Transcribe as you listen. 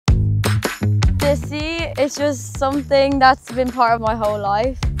The sea is just something that's been part of my whole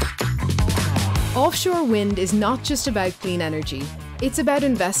life. Offshore wind is not just about clean energy. It's about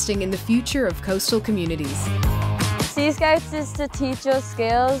investing in the future of coastal communities. Sea Scouts is to teach us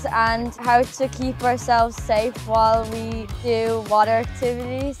skills and how to keep ourselves safe while we do water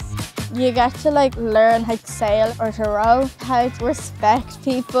activities. You get to learn how to sail or to row, how to respect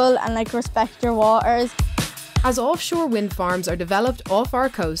people and respect your waters. As offshore wind farms are developed off our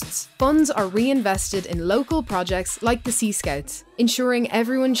coasts, funds are reinvested in local projects like the Sea Scouts, ensuring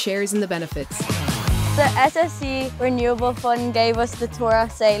everyone shares in the benefits. The SSC Renewable Fund gave us the Tora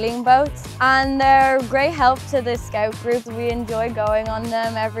sailing boats, and they're great help to the Scout group. We enjoy going on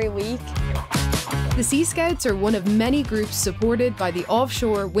them every week. The Sea Scouts are one of many groups supported by the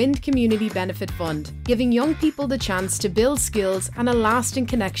Offshore Wind Community Benefit Fund, giving young people the chance to build skills and a lasting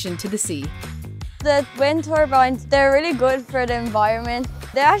connection to the sea. The wind turbines, they're really good for the environment.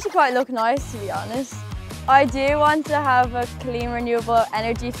 They actually quite look nice, to be honest. I do want to have a clean, renewable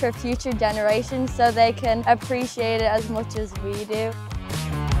energy for future generations so they can appreciate it as much as we do.